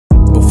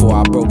Before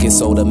I broke it,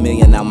 sold $1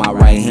 million out my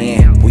right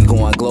hand. We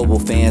going global,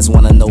 fans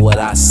wanna know what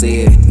I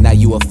said. Now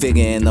you a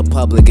figure in the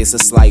public, it's a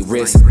slight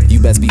risk. You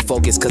best be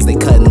focused cause they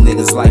cutting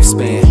niggas'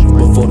 lifespan.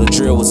 Before the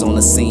drill was on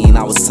the scene,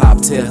 I was top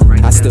tier.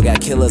 I still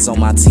got killers on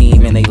my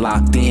team and they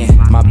locked in.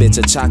 My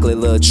bitch a chocolate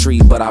little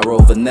treat, but I roll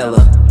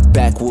vanilla.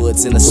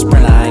 Backwoods in a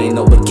sprinter, I ain't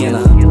no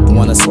beginner.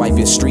 Wanna swipe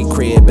your street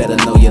cred, better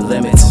know your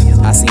limits.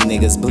 I seen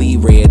niggas bleed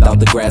red, thought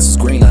the grass was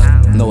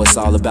greener. Know it's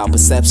all about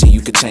perception,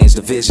 you could change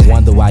the vision.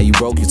 Wonder why you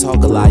broke, you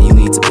talk a lot, you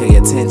need to pay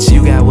attention.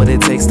 You got what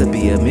it takes to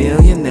be a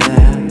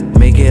millionaire.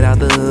 Make it out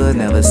the hood,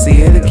 never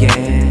see it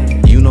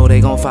again. You know they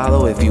gon'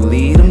 follow if you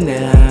lead them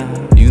there.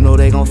 You know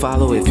they gon'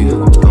 follow if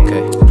you,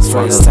 okay.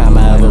 First time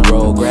I ever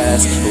rolled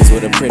grass was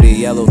with a pretty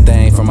yellow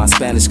thing from my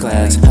Spanish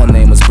class. Her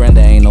name was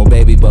Brenda, ain't no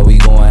baby, but we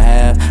goin'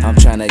 have. I'm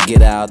tryna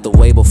get out the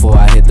way before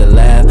I hit the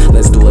lab.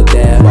 Let's do a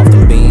dab off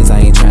them beans, I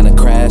ain't tryna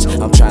crash.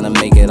 I'm tryna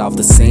make it off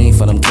the scene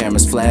for them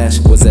cameras flash.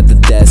 Was at the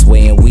desk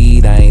weighing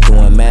weed, I ain't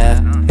doing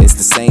math. It's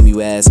the same,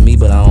 you ask me,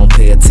 but I don't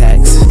pay a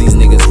tax. These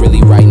niggas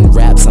really writing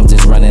raps, I'm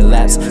just running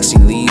laps. She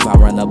leave, I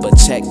run up a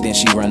check, then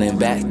she running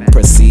back.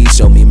 Proceed,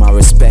 show me my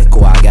respect,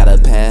 or I gotta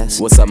pass.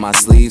 What's up my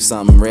sleeve,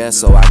 something rare,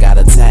 so I got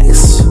a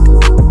tax.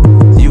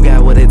 You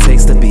got what it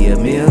takes to be a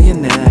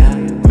millionaire.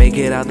 Make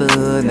it out the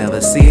hood,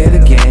 never see it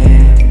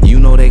again. You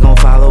know they gon'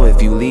 follow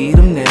if you lead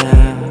them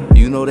there.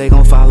 You know they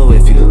gon' follow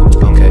if you,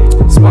 okay.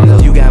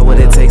 You got what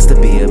it takes to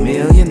be a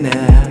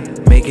millionaire.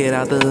 Make it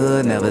out the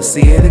hood, never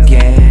see it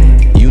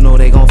again. You know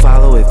they gon'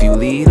 follow if you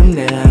lead them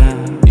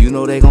there. You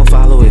know they gon'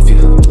 follow if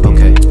you,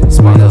 okay.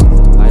 Light up,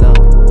 light up.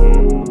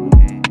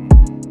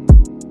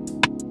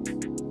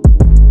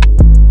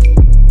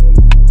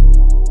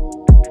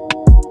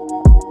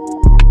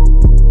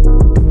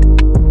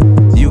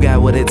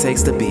 What it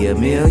takes to be a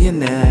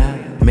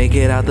millionaire. Make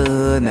it out the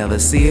hood, never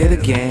see it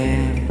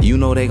again. You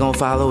know they gon'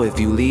 follow if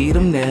you lead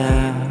them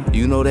there.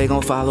 You know they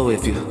gon' follow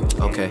if you,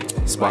 okay.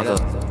 Spark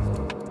up.